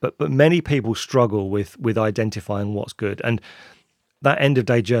is, but many people struggle with identifying what's good. And that end of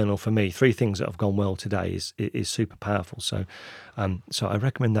day journal for me, 3 things that have gone well today, is super powerful. So I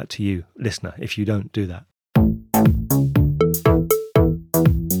recommend that to you, listener, if you don't do that.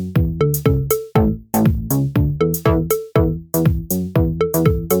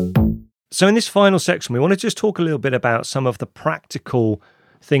 So in this final section, we want to just talk a little bit about some of the practical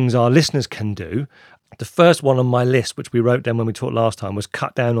things our listeners can do. The first one on my list, which we wrote down when we talked last time, was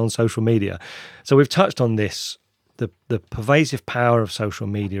cut down on social media. So we've touched on this, the pervasive power of social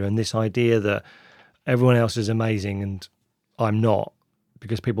media, and this idea that everyone else is amazing and I'm not,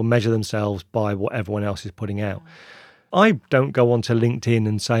 because people measure themselves by what everyone else is putting out. I don't go onto LinkedIn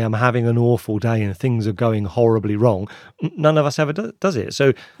and say I'm having an awful day and things are going horribly wrong. None of us ever does it.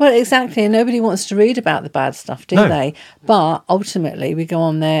 So, well, exactly. And nobody wants to read about the bad stuff, do they? But ultimately, we go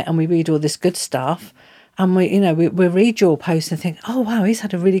on there and we read all this good stuff, and we read your post and think, oh wow, he's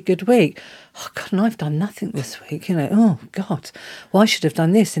had a really good week. Oh God, and I've done nothing this week. Oh God, well I should have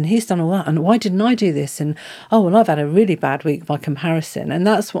done this, and he's done all that, and why didn't I do this? And oh well, I've had a really bad week by comparison. And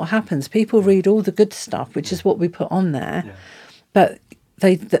that's what happens. People read all the good stuff, which is what we put on there, but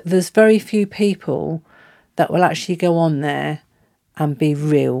there's very few people that will actually go on there and be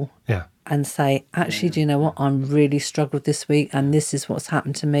real. And say, actually, do you know what? I'm really struggled this week, and this is what's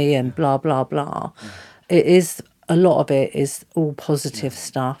happened to me, and blah blah blah. It is, a lot of it is all positive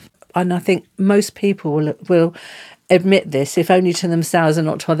stuff. And I think most people will admit this, if only to themselves and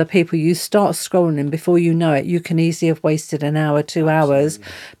not to other people. You start scrolling, before you know it, you can easily have wasted an hour, 2 hours,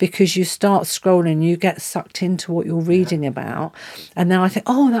 because you start scrolling, you get sucked into what you're reading about. And then I think,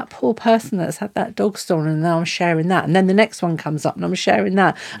 oh, that poor person that's had that dog stolen, and now I'm sharing that. And then the next one comes up and I'm sharing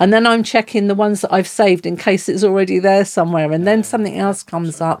that. And then I'm checking the ones that I've saved in case it's already there somewhere. And then something else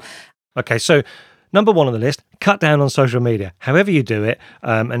comes up. Okay, so number 1 on the list, cut down on social media. However you do it,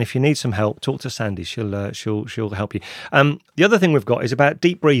 and if you need some help, talk to Sandie. She'll help you. The other thing we've got is about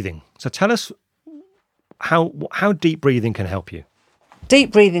deep breathing. So tell us how deep breathing can help you.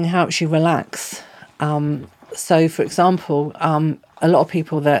 Deep breathing helps you relax. So, for example, a lot of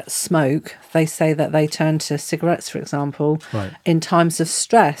people that smoke, they say that they turn to cigarettes, for example, in times of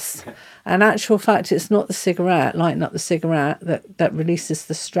stress. Okay. And actual fact, it's not the cigarette, lighting up the cigarette, that releases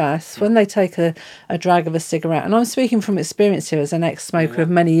the stress. When they take a drag of a cigarette, and I'm speaking from experience here as an ex-smoker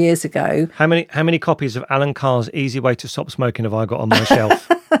of many years ago. How many copies of Alan Carr's Easy Way to Stop Smoking have I got on my shelf?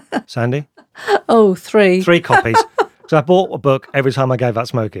 Sandie? Oh, 3. 3 copies. So I bought a book every time I gave up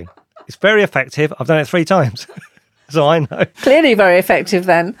smoking. It's very effective. I've done it 3 times. So I know. Clearly very effective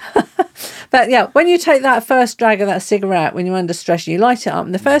then. But yeah, when you take that first drag of that cigarette, when you're under stress, you light it up.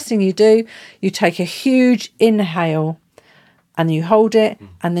 And the first thing you do, you take a huge inhale and you hold it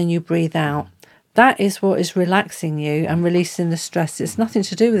and then you breathe out. that is what is relaxing you and releasing the stress. It's nothing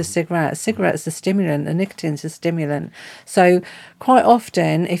to do with a cigarette. A cigarette's a stimulant, a nicotine's a stimulant. So quite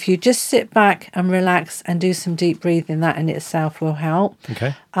often, if you just sit back and relax and do some deep breathing, that in itself will help.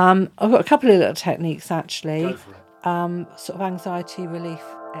 Okay. I've got a couple of little techniques, actually. Go for it. Sort of anxiety relief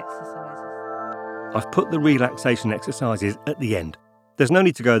exercises. I've put the relaxation exercises at the end. There's no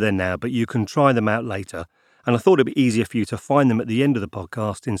need to go there now, but you can try them out later. And I thought it'd be easier for you to find them at the end of the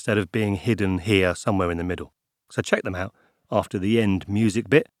podcast instead of being hidden here somewhere in the middle. So check them out after the end music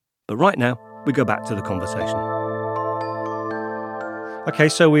bit. But right now, we go back to the conversation. Okay,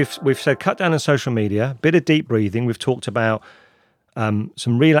 so we've said cut down on social media, bit of deep breathing. We've talked about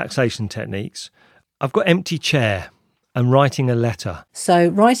some relaxation techniques. I've got empty chair and writing a letter. So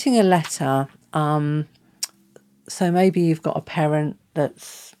writing a letter, so maybe you've got a parent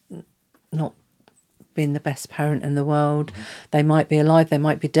that's not been the best parent in the world. They might be alive, they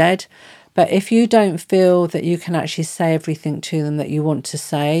might be dead. But if you don't feel that you can actually say everything to them that you want to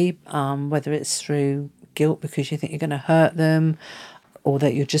say, whether it's through guilt because you think you're going to hurt them, or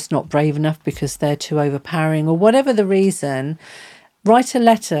that you're just not brave enough because they're too overpowering, or whatever the reason, write a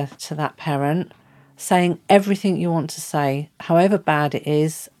letter to that parent saying everything you want to say, however bad it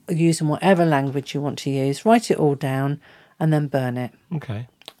is, using whatever language you want to use. Write it all down and then burn it. Okay.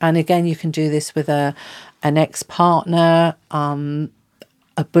 And again, you can do this with an ex-partner,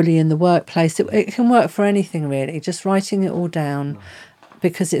 a bully in the workplace. It can work for anything, really. Just writing it all down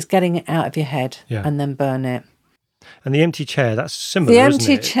because it's getting it out of your head and then burn it. And the empty chair, that's similar, The isn't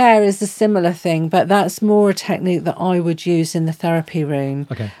empty it? chair is a similar thing, but that's more a technique that I would use in the therapy room.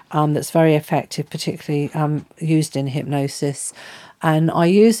 Okay. That's very effective, particularly used in hypnosis. And I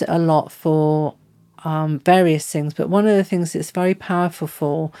use it a lot for various things, but one of the things it's very powerful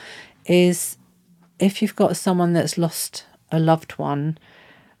for is if you've got someone that's lost a loved one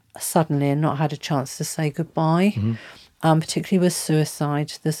suddenly and not had a chance to say goodbye, particularly with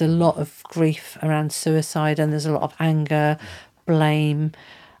suicide. There's a lot of grief around suicide and there's a lot of anger, blame.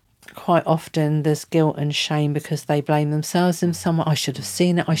 Quite often there's guilt and shame because they blame themselves in some way. I should have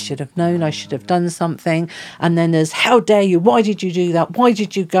seen it, I should have known, I should have done something. And then there's, how dare you, why did you do that, why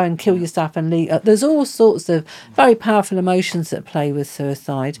did you go and kill yourself and leave? There's all sorts of very powerful emotions that play with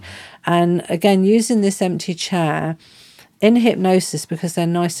suicide. And again, using this empty chair in hypnosis, because they're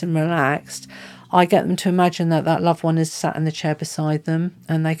nice and relaxed, I get them to imagine that that loved one is sat in the chair beside them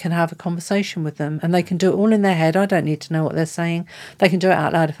and they can have a conversation with them, and they can do it all in their head. I don't need to know what they're saying. They can do it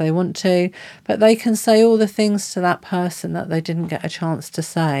out loud if they want to, but they can say all the things to that person that they didn't get a chance to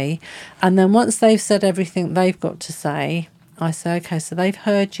say. And then once they've said everything they've got to say, I say, okay, so they've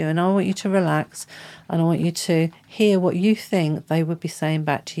heard you and I want you to relax and I want you to hear what you think they would be saying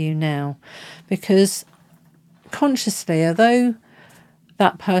back to you now. Because consciously, although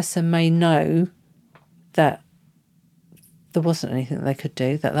that person may know that there wasn't anything they could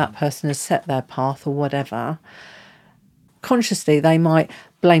do, that that person has set their path or whatever, consciously they might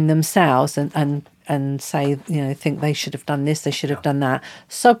blame themselves and say, you know, think they should have done this, they should have done that.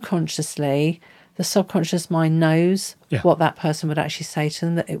 Subconsciously, the subconscious mind knows what that person would actually say to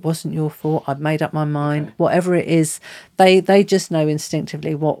them, that it wasn't your fault, I've made up my mind, whatever it is, they just know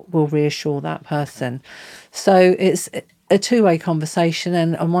instinctively what will reassure that person. So it's a two-way conversation,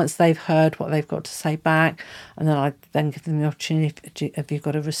 and once they've heard what they've got to say back, and then I then give them the opportunity, have you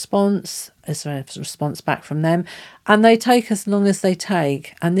got a response? Is there a response back from them? And they take as long as they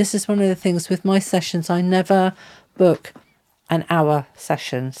take. And this is one of the things with my sessions, I never book an hour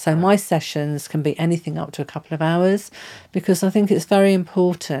session. So my sessions can be anything up to a couple of hours, because I think it's very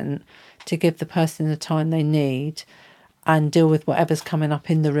important to give the person the time they need and deal with whatever's coming up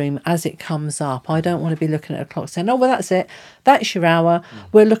in the room as it comes up. I don't want to be looking at a clock saying, oh, well, that's it. That's your hour.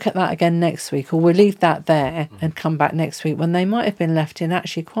 We'll look at that again next week, or we'll leave that there and come back next week, when they might have been left in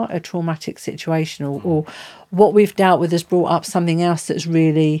actually quite a traumatic situation, or what we've dealt with has brought up something else that's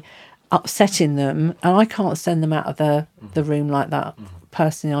really upsetting them. And I can't send them out of the room like that.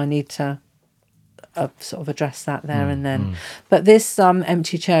 Personally, I need to sort of address that there and then. But this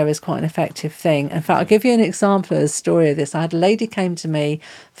empty chair is quite an effective thing. In fact, I'll give you an example of a story of this. I had a lady came to me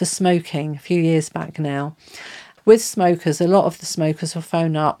for smoking a few years back now. With smokers, a lot of the smokers will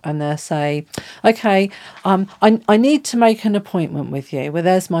phone up and they'll say, okay, I need to make an appointment with you. Well,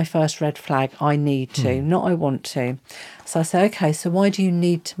 there's my first red flag. I need to, not I want to. So I say, okay, so why do you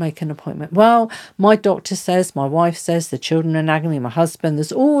need to make an appointment? Well, my doctor says, my wife says, the children are nagging me, my husband.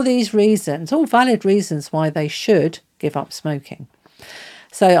 There's all these reasons, all valid reasons why they should give up smoking.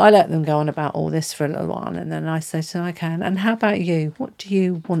 So I let them go on about all this for a little while. And then I say to them, okay, and how about you? What do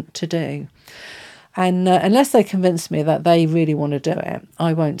you want to do? And unless they convince me that they really want to do it,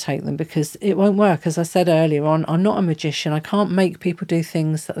 I won't take them, because it won't work. As I said earlier on, I'm not a magician. I can't make people do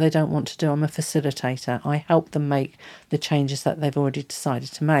things that they don't want to do. I'm a facilitator. I help them make the changes that they've already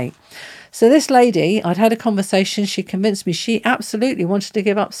decided to make. So this lady, I'd had a conversation. She convinced me she absolutely wanted to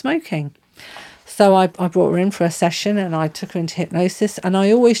give up smoking. So I brought her in for a session and I took her into hypnosis, and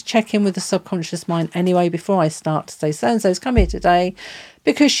I always check in with the subconscious mind anyway before I start to say, so-and-so's come here today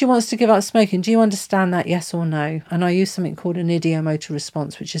because she wants to give up smoking. Do you understand that, yes or no? And I use something called an ideomotor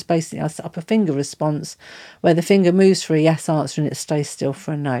response, which is basically I set up a finger response where the finger moves for a yes answer and it stays still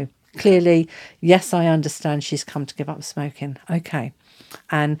for a no. Clearly, yes, I understand she's come to give up smoking. Okay.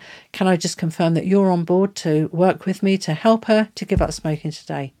 And can I just confirm that you're on board to work with me to help her to give up smoking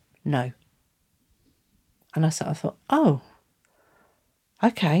today? No. And I thought, oh,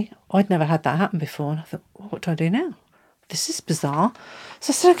 okay. I'd never had that happen before. And I thought, well, what do I do now? This is bizarre.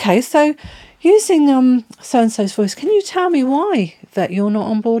 So I said, okay, so using so-and-so's voice, can you tell me why that you're not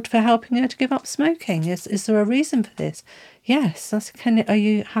on board for helping her to give up smoking? Is there a reason for this? Yes. I said, are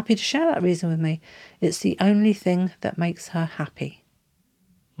you happy to share that reason with me? It's the only thing that makes her happy.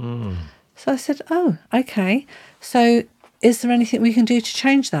 So I said, oh, okay. So is there anything we can do to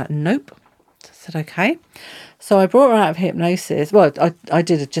change that? Nope. I said, okay. So I brought her out of hypnosis. Well, I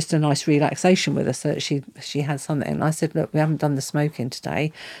did just a nice relaxation with her so that she had something. And I said, look, we haven't done the smoking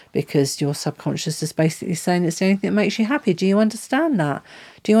today because your subconscious is basically saying it's the only thing that makes you happy. Do you understand that?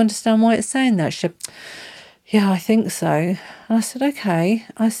 Do you understand why it's saying that? She said, yeah, I think so. And I said, okay.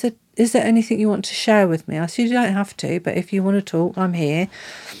 I said, is there anything you want to share with me? I said, you don't have to, but if you want to talk, I'm here.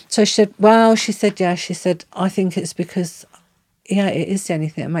 So she said, well, she said, yeah. She said, I think it's because... yeah, it is the only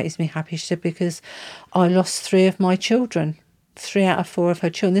thing that makes me happy. She said, because I lost 3 of my children, 3 out of 4 of her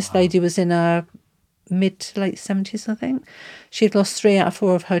children. This lady was in her mid to late 70s, I think. She'd lost 3 out of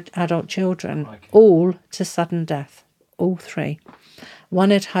 4 of her adult children, all to sudden death, all 3.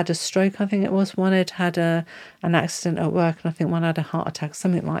 One had had a stroke, I think it was. One had had an accident at work, and I think one had a heart attack,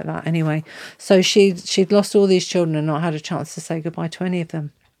 something like that. Anyway, so she'd lost all these children and not had a chance to say goodbye to any of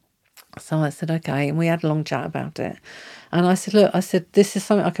them. So I said, okay, and we had a long chat about it. And I said, look, I said, this is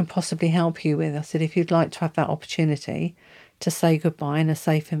something I can possibly help you with. I said, if you'd like to have that opportunity to say goodbye in a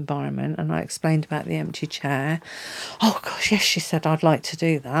safe environment. And I explained about the empty chair. Oh, gosh, yes, she said, I'd like to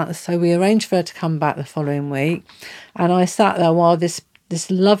do that. So we arranged for her to come back the following week. And I sat there while this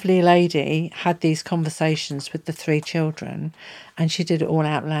lovely lady had these conversations with the 3 children, and she did it all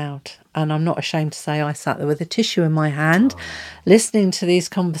out loud. And I'm not ashamed to say I sat there with a tissue in my hand, listening to these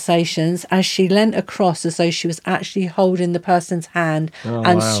conversations as she leant across as though she was actually holding the person's hand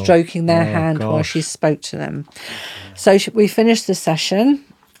and stroking their hand while she spoke to them. So we finished the session,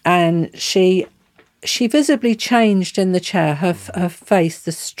 and she visibly changed in the chair. Her face,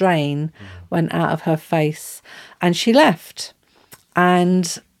 the strain went out of her face, and she left. And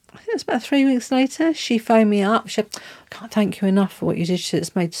I think it was about 3 weeks later, she phoned me up. She said, I can't thank you enough for what you did. She said,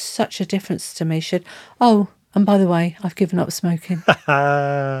 it's made such a difference to me. She said, oh, and by the way, I've given up smoking.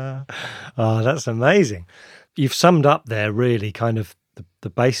 Oh, that's amazing. You've summed up there really kind of the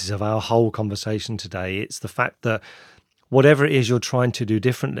basis of our whole conversation today. It's the fact that whatever it is you're trying to do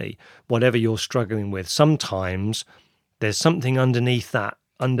differently, whatever you're struggling with, sometimes there's something underneath that,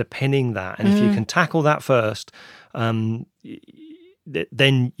 underpinning that. And if you can tackle that first, then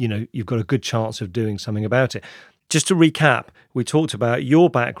you've got a good chance of doing something about it. Just to recap, we talked about your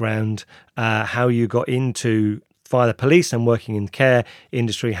background, how you got into via the police and working in the care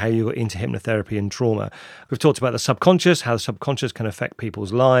industry, how you got into hypnotherapy and trauma. We've talked about the subconscious, how the subconscious can affect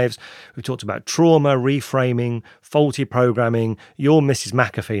people's lives. We've talked about trauma, reframing, faulty programming. You're Mrs.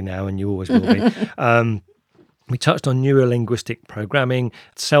 McAfee now, and you always will be. We touched on neurolinguistic programming,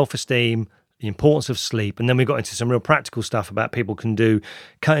 self-esteem, the importance of sleep, and then we got into some real practical stuff about people can do,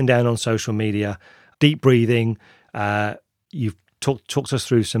 cutting down on social media, deep breathing. You've talked us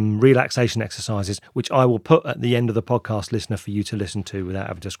through some relaxation exercises, which I will put at the end of the podcast, listener, for you to listen to without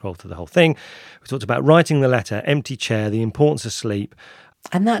having to scroll through the whole thing. We talked about writing the letter, empty chair, the importance of sleep.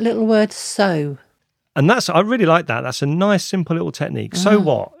 And that little word, so. And I really like that. That's a nice, simple little technique. So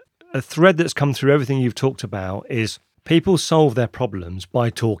what? A thread that's come through everything you've talked about is people solve their problems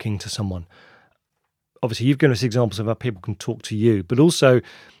by talking to someone. Obviously, you've given us examples of how people can talk to you, but also,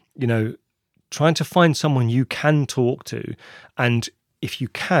 trying to find someone you can talk to. And if you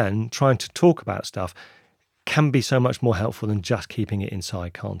can, trying to talk about stuff can be so much more helpful than just keeping it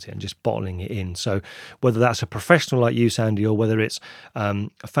inside, can't it? And just bottling it in. So whether that's a professional like you, Sandie, or whether it's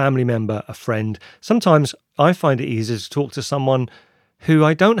a family member, a friend, sometimes I find it easier to talk to someone who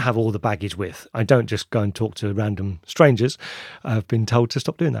I don't have all the baggage with. I don't just go and talk to random strangers. I've been told to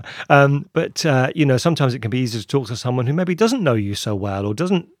stop doing that. But sometimes it can be easier to talk to someone who maybe doesn't know you so well or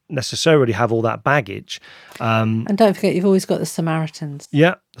doesn't necessarily have all that baggage. And don't forget, you've always got the Samaritans.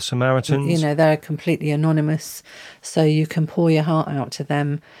 Yeah, the Samaritans. They're completely anonymous, so you can pour your heart out to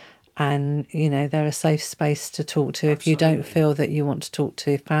them. And, they're a safe space to talk to if you don't feel that you want to talk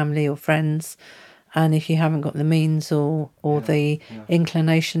to family or friends. And if you haven't got the means or the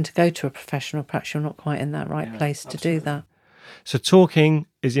inclination to go to a professional, perhaps you're not quite in that right place to do that. So talking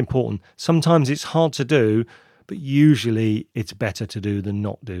is important. Sometimes it's hard to do, but usually it's better to do than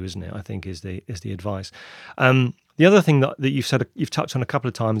not do, isn't it? I think is the advice. The other thing that you've said, you've touched on a couple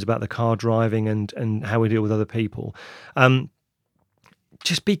of times about the car driving and how we deal with other people.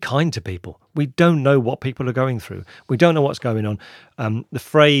 Just be kind to people. We don't know what people are going through. We don't know what's going on. The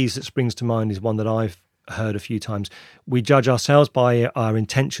phrase that springs to mind is one that I've heard a few times. We judge ourselves by our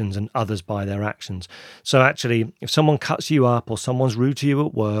intentions and others by their actions. So actually, if someone cuts you up or someone's rude to you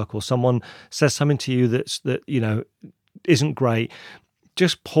at work or someone says something to you that isn't great,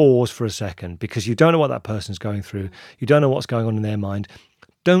 just pause for a second, because you don't know what that person's going through. You don't know what's going on in their mind.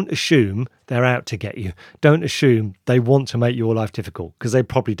 Don't assume they're out to get you. Don't assume they want to make your life difficult, because they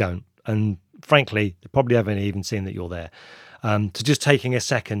probably don't. And frankly, they probably haven't even seen that you're there. So just taking a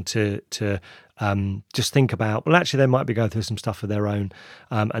second to just think about, well, actually, they might be going through some stuff of their own,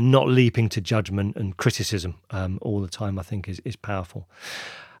 and not leaping to judgment and criticism all the time, I think is powerful.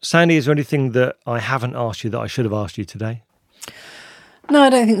 Sandie, is there anything that I haven't asked you that I should have asked you today? No,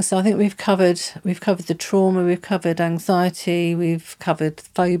 I don't think so. I think we've covered the trauma, we've covered anxiety, we've covered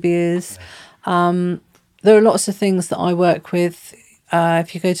phobias. There are lots of things that I work with.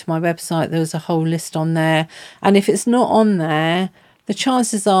 If you go to my website, there's a whole list on there. And if it's not on there, the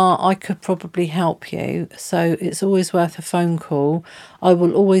chances are I could probably help you. So it's always worth a phone call. I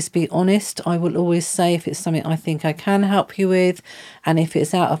will always be honest. I will always say if it's something I think I can help you with. And if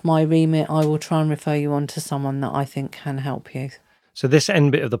it's out of my remit, I will try and refer you on to someone that I think can help you. So this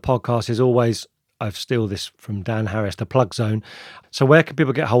end bit of the podcast is always, I've steal this from Dan Harris, the plug zone. So where can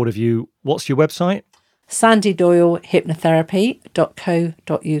people get hold of you? What's your website?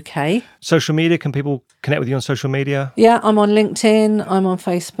 SandieDoyleHypnotherapy.co.uk. Social media, can people connect with you on social media? Yeah, I'm on LinkedIn, I'm on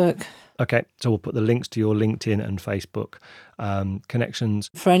Facebook. Okay, so we'll put the links to your LinkedIn and Facebook connections.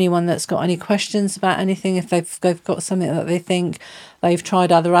 For anyone that's got any questions about anything, if they've got something that they think they've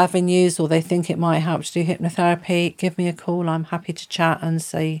tried other avenues or they think it might help to do hypnotherapy, give me a call. I'm happy to chat and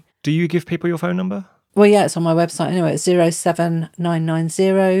see. Do you give people your phone number? Well, yeah, it's on my website anyway. It's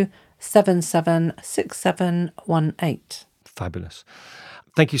 07990 776718. Fabulous.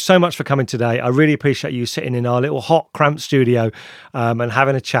 Thank you so much for coming today. I really appreciate you sitting in our little hot, cramped studio and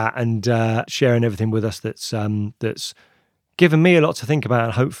having a chat and sharing everything with us that's given me a lot to think about,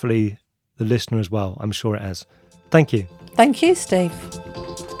 and hopefully the listener as well. I'm sure it has. Thank you. Thank you, Steve.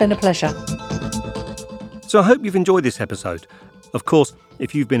 It's been a pleasure. So I hope you've enjoyed this episode. Of course,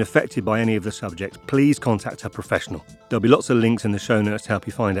 if you've been affected by any of the subjects, please contact a professional. There'll be lots of links in the show notes to help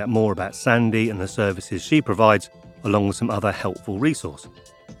you find out more about Sandie and the services she provides, along with some other helpful resource.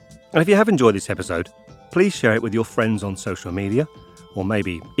 And if you have enjoyed this episode, please share it with your friends on social media, or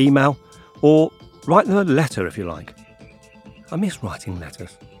maybe email, or write them a letter if you like. I miss writing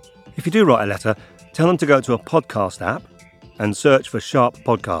letters. If you do write a letter, tell them to go to a podcast app and search for Sharp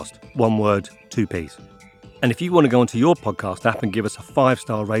Podcast, one word, 2 Ps. And if you want to go onto your podcast app and give us a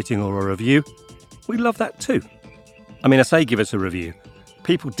 5-star rating or a review, we'd love that too. I mean, I say give us a review.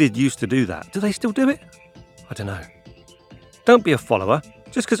 People did used to do that. Do they still do it? I don't know. Don't be a follower.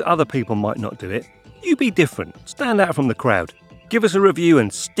 Just because other people might not do it, you be different. Stand out from the crowd. Give us a review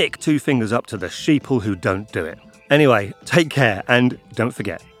and stick 2 fingers up to the sheeple who don't do it. Anyway, take care, and don't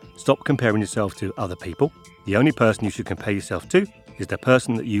forget, stop comparing yourself to other people. The only person you should compare yourself to is the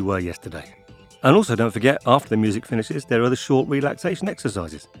person that you were yesterday. And also don't forget, after the music finishes, there are the short relaxation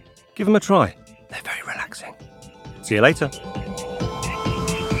exercises. Give them a try. They're very relaxing. See you later.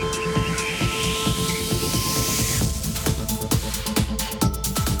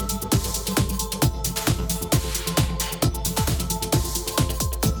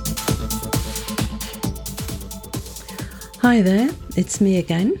 Hi there, it's me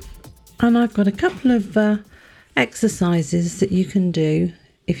again, and I've got a couple of exercises that you can do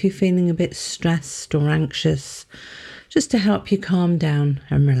if you're feeling a bit stressed or anxious, just to help you calm down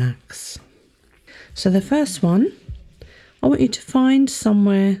and relax. So the first one, I want you to find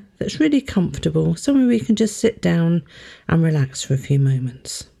somewhere that's really comfortable, somewhere where you can just sit down and relax for a few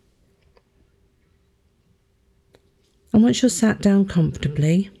moments. And once you're sat down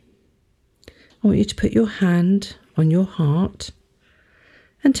comfortably, I want you to put your hand on your heart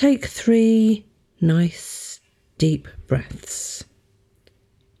And take 3 nice deep breaths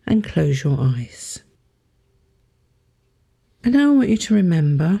and close your eyes. And now I want you to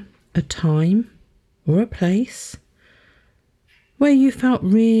remember a time or a place where you felt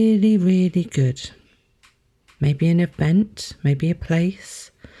really, really good. Maybe an event, maybe a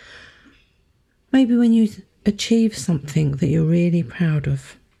place, maybe when you achieved something that you're really proud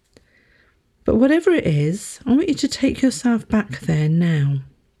of. But whatever it is, I want you to take yourself back there now.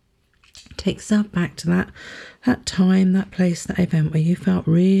 Take yourself back to that time, that place, that event where you felt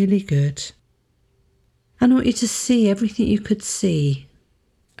really good. And I want you to see everything you could see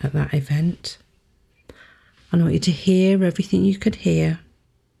at that event. And I want you to hear everything you could hear.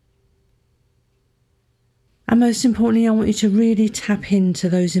 And most importantly, I want you to really tap into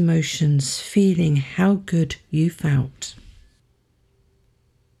those emotions, feeling how good you felt.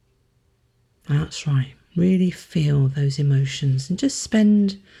 That's right. Really feel those emotions and just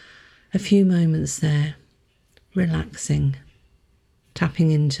spend a few moments there, relaxing,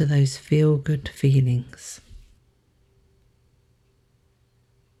 tapping into those feel-good feelings.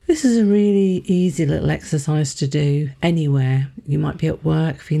 This is a really easy little exercise to do anywhere. You might be at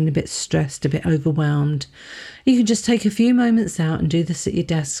work, feeling a bit stressed, a bit overwhelmed. You can just take a few moments out and do this at your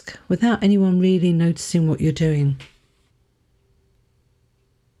desk without anyone really noticing what you're doing.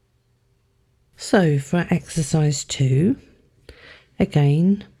 So for exercise 2,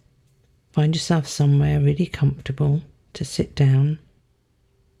 again, find yourself somewhere really comfortable to sit down.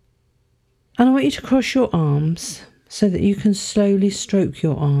 And I want you to cross your arms so that you can slowly stroke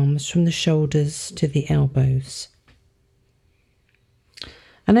your arms from the shoulders to the elbows.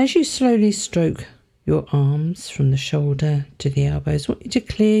 And as you slowly stroke your arms from the shoulder to the elbows, I want you to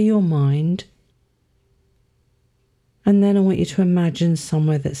clear your mind. And then I want you to imagine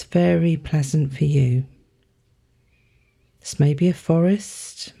somewhere that's very pleasant for you. This may be a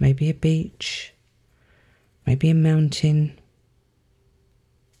forest, maybe a beach, maybe a mountain.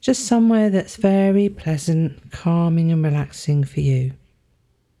 Just somewhere that's very pleasant, calming and relaxing for you.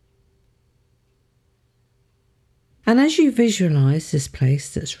 And as you visualise this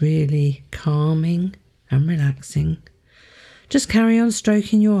place that's really calming and relaxing, just carry on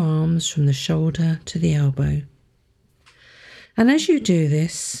stroking your arms from the shoulder to the elbow. And as you do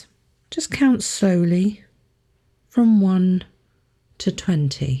this, just count slowly from 1 to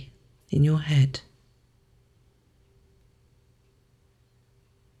 20 in your head.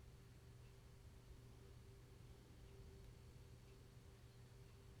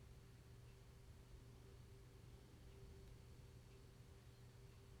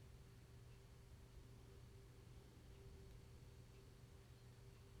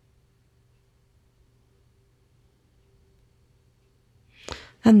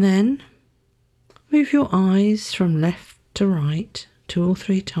 And then move your eyes from left to right 2 or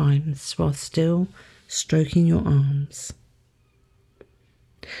 3 times while still stroking your arms.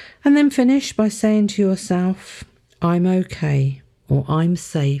 And then finish by saying to yourself, I'm okay, or I'm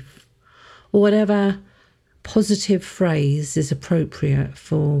safe, or whatever positive phrase is appropriate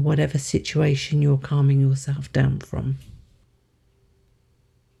for whatever situation you're calming yourself down from.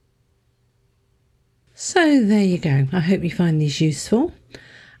 So there you go. I hope you find these useful.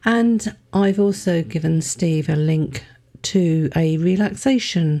 And I've also given Steve a link to a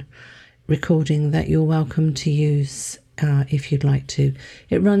relaxation recording that you're welcome to use if you'd like to.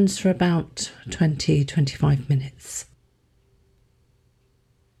 It runs for about 20-25 minutes.